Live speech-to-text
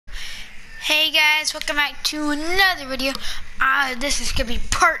Hey guys, welcome back to another video. This is gonna be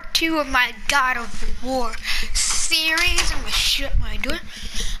part 2 of my God of War series. I'm gonna shut my door.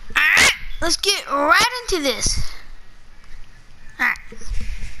 Alright, let's get right into this. Alright.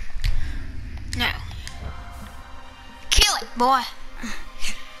 No. Kill it, boy.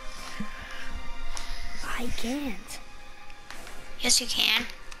 I can't. Yes, you can.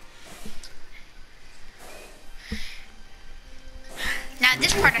 Now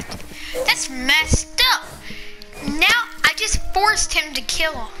this part, that's messed up. Now I just forced him to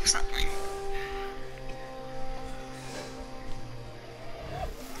kill something.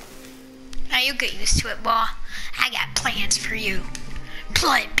 Now you get used to it, boy. I got plans for you.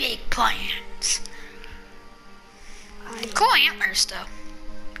 Big plans. Cool antlers, though.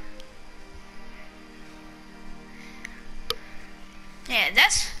 Yeah,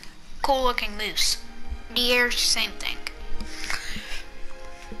 that's cool looking moose. Deer, same thing.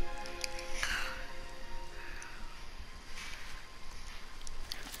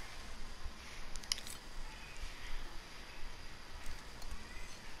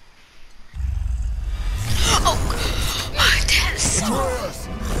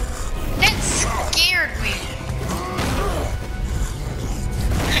 That scared me.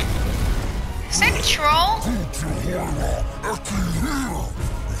 Is that a troll?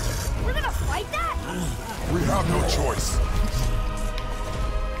 We're gonna fight that? We have no choice.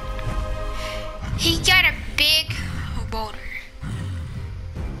 He got a big boulder.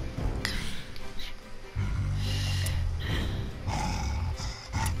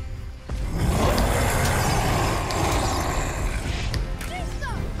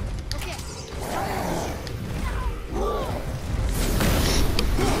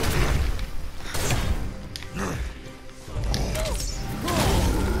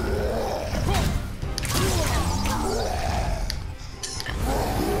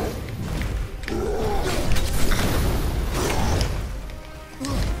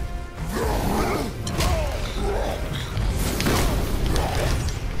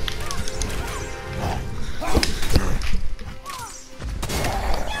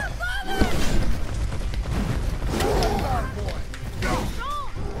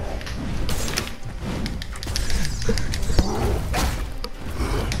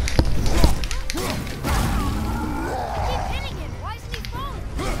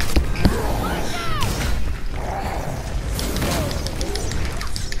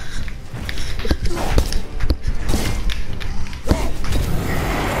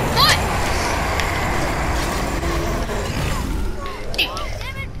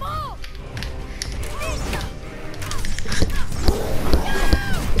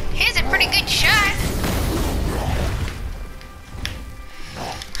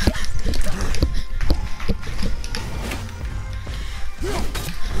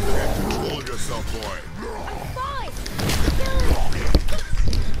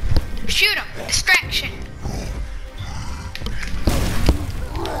 Shoot him! Distraction!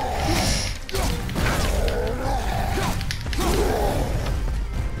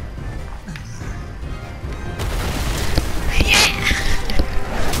 Yeah!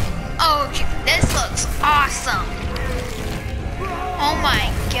 Okay, this looks awesome! Oh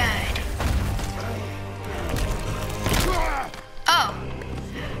my god! Oh!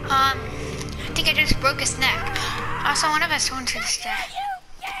 I think I just broke his neck. Also, one of us went to the staff.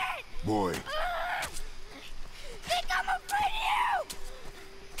 Boy. Think I'm afraid of you!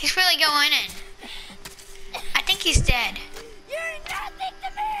 He's really going in. I think he's dead. You're nothing to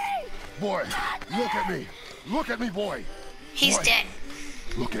me! Boy, look at me. Look at me, boy. He's Boy, dead.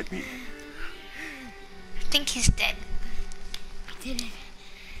 Look at me. I think he's dead. I did it.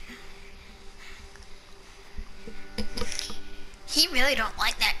 He really don't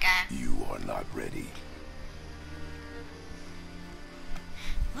like that guy. You are not ready.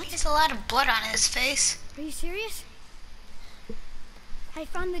 He has a lot of blood on his face. Are you serious? I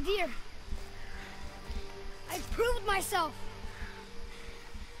found the deer. I proved myself.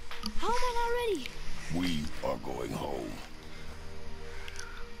 How am I not ready? We are going home.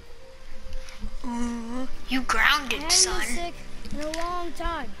 You I grounded, haven't son. been sick in a long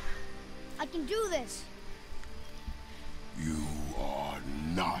time. I can do this. You are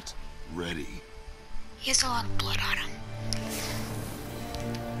not ready. He has a lot of blood on him.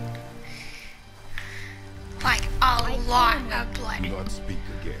 Like a lot of Do blood. not speak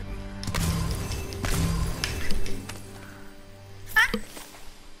again.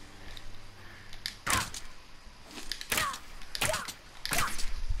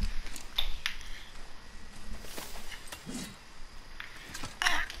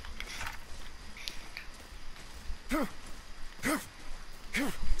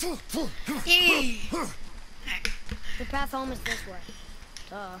 Yee. The path home is this way.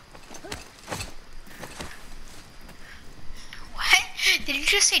 What? Did you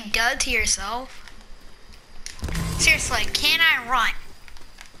just say duh to yourself? Seriously, can I run?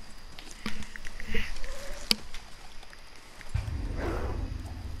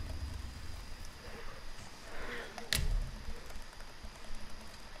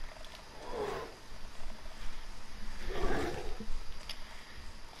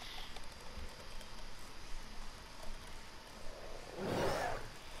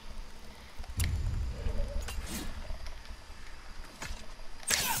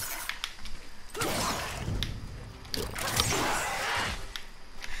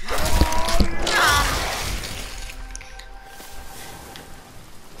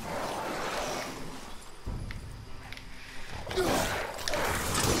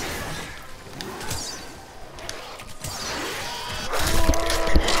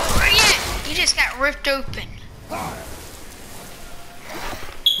 Ripped open.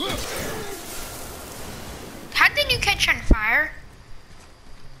 How did you catch on fire?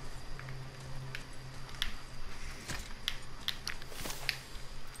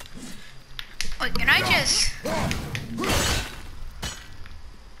 Wait, can I just...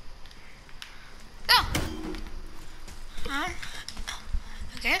 Oh.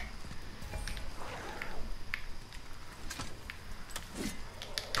 Okay.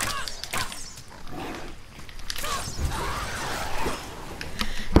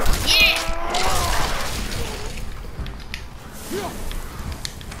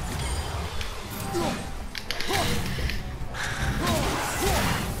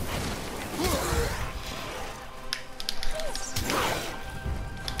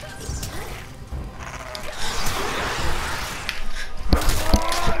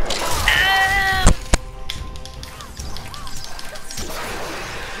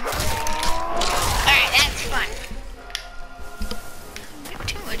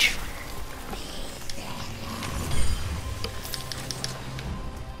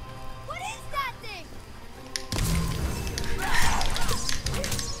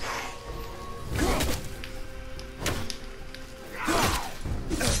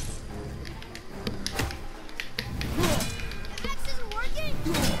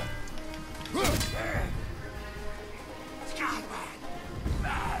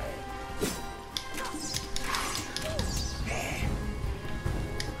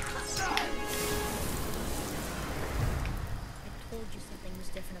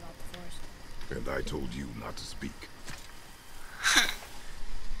 And I told you not to speak.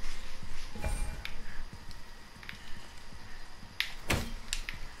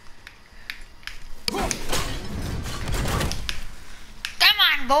 Come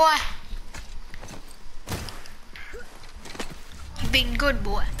on, boy. You've been good,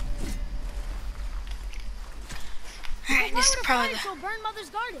 boy. Alright, this is probably the... burn Mother's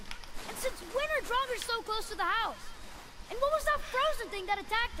garden. And since when are Draugrs so close to the house? And what was that frozen thing that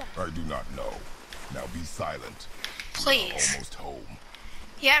attacked us? I do not know. Now be silent. Please. We are almost home.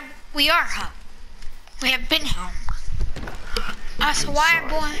 Yeah, we are home. We have been home. So why,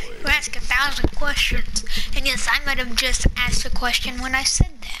 boy, you ask 1,000 questions? And yes, I might have just asked a question when I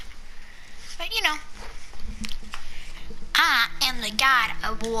said that. But, you know, I am the god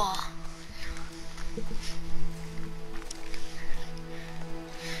of war.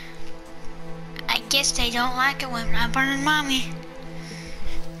 I guess they don't like it when I burn mommy.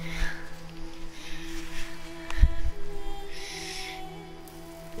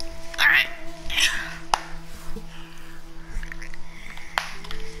 Alright.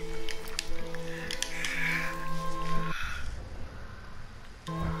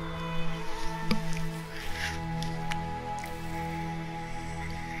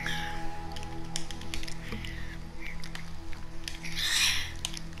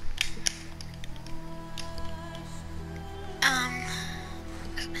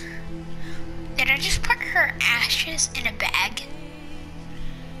 Did I just put her ashes in a bag?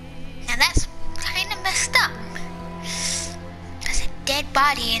 Now that's kind of messed up. There's a dead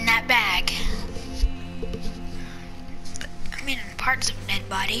body in that bag. I mean, parts of a dead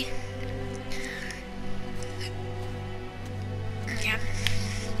body. Yeah.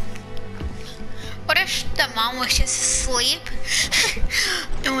 What if the mom was just asleep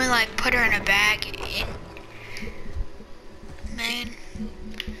and we like put her in a bag and man.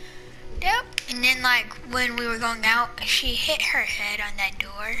 Yep. And then like when we were going out, she hit her head on that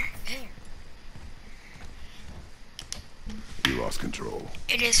door. You lost control.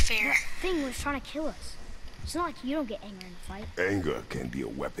 It is fair. That thing was trying to kill us. It's not like you don't get angry in a fight. Anger can be a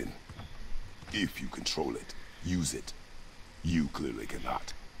weapon. If you control it, use it. You clearly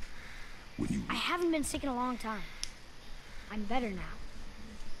cannot. When you... I haven't been sick in a long time. I'm better now.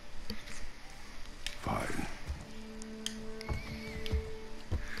 Fine.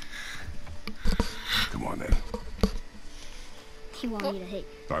 Come on then. You want me to hit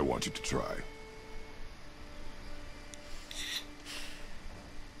you? I want you to try.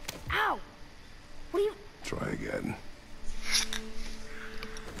 Ow! What are you... Try again.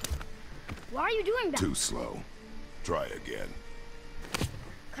 Why are you doing that? Too slow. Try again.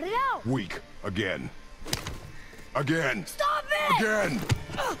 Cut it out! Weak. Again. Again. Stop it! Again.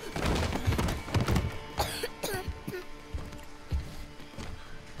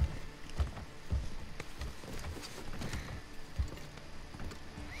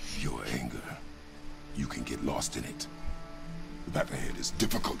 Your anger. You can get lost in it. The path ahead is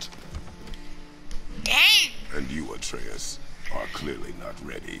difficult. Dang! And you, Atreus, are clearly not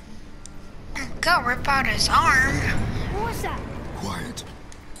ready. Go rip out his arm. What was that? Quiet.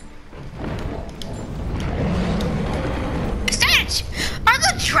 Is that... Are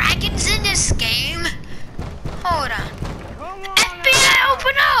the dragons in this game? Hold on. Come on FBI,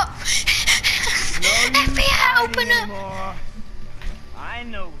 open up! FBI, open up! anymore. I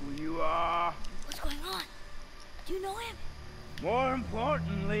know who you are. What's going on? Do you know him? More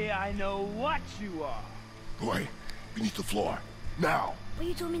importantly, I know what you are. Boy, beneath the floor. Now. But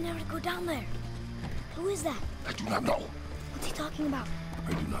you told me never to go down there. Who is that? I do not know. What's he talking about?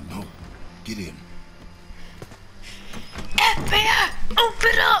 I do not know. Get in. FBI,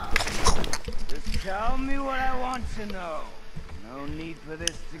 open up! Just tell me what I want to know. No need for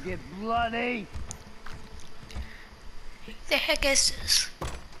this to get bloody. The heck is this?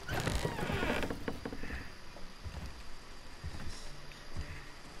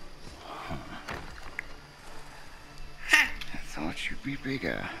 I thought you'd be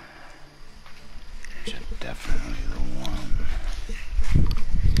bigger. But you're definitely the one.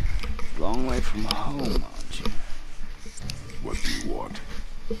 Long way from home, aren't you? What do you want?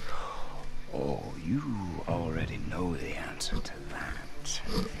 Oh, you already know the answer to that.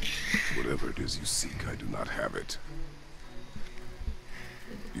 Whatever it is you seek, I do not have it.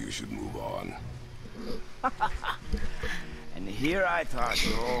 You should move on. And here I thought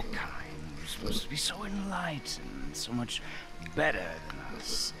your kind were supposed to be so enlightened, so much better than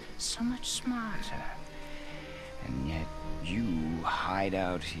us, so much smarter. And yet you hide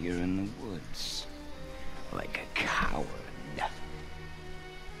out here in the woods, like a coward.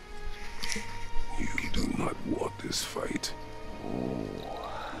 You do not want this fight. Oh,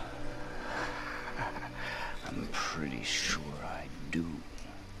 I'm pretty sure I do.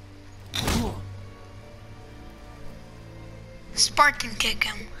 Spartan kick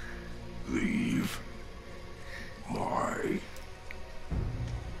him. Leave my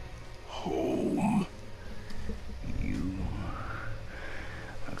home. You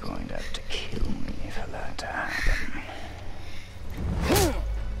are going to have to kill me for that to happen.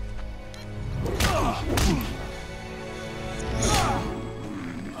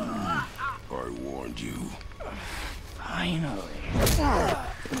 I warned you. Finally.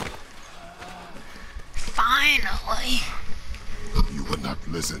 Finally. You would not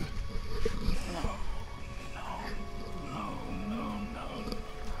listen.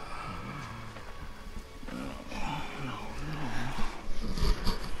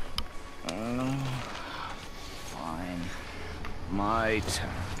 Fine. My turn.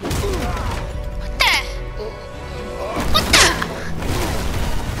 What the? What the?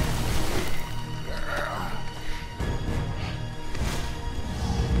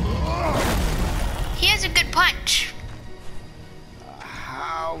 He has a good punch.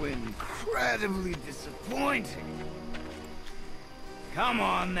 How incredibly disappointing. Come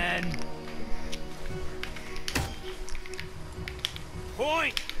on, then.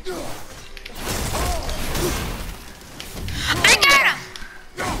 Point! I got him!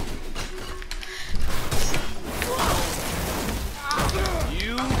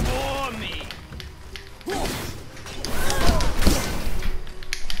 You bore me.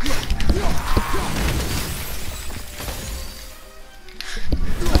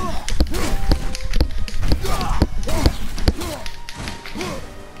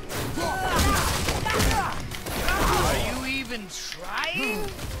 Are you even trying?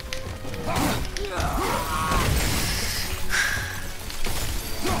 Come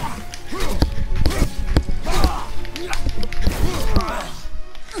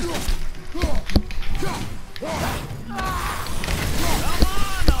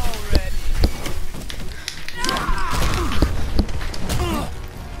on already.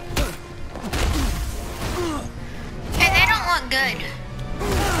 Hey, they don't look good.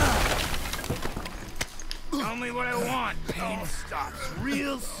 Tell me what I want. Pain stops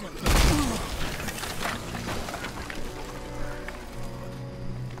real soon.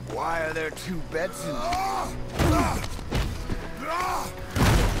 Why are there two beds in here?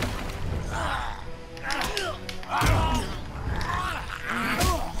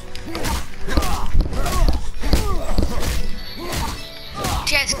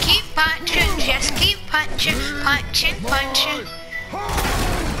 Just keep punching, just keep punching, punching, punching.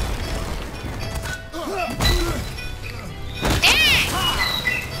 Dang!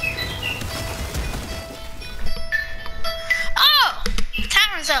 Oh!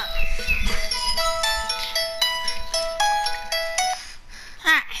 Timer's up.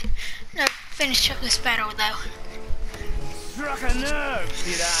 Alright. No, finish up this battle though. Struck a nerve,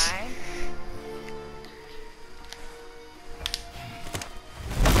 did I?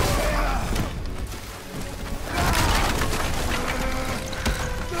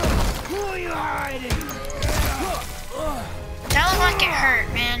 That looked like it hurt,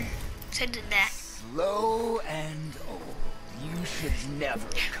 man. So did that. Slow and old. You should never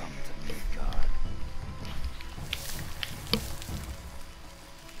come to Midgard.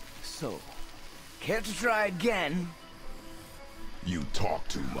 So, care to try again? You talk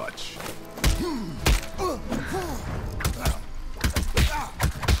too much.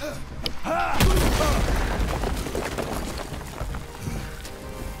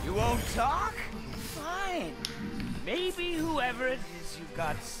 You won't talk? Fine. Maybe whoever it is you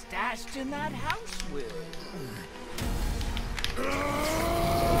got stashed in that house will. Who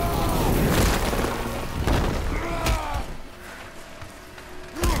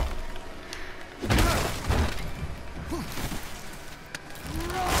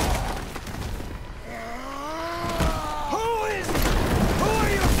are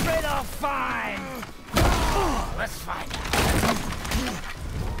you afraid I'll find? Let's find out.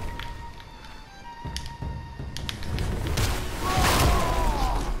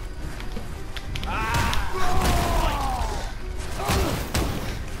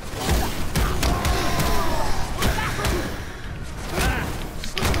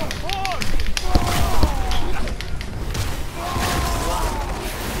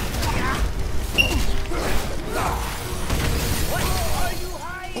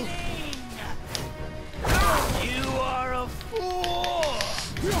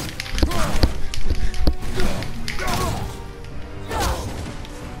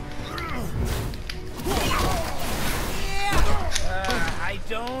 I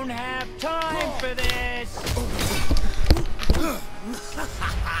don't have time for this.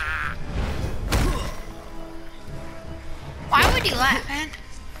 Why would you laugh, man?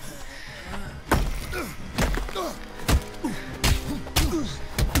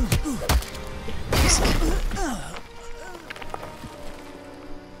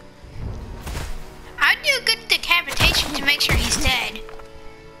 I'd do a good decapitation to make sure he's dead.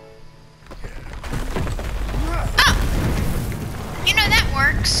 Oh! You know that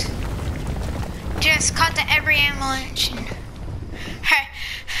works. Just caught the every avalanche. I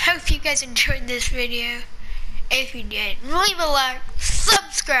hope you guys enjoyed this video. If you did, leave a like,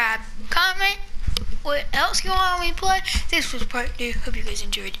 subscribe, comment what else you want me to play. This was part 2. Hope you guys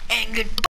enjoyed, and goodbye.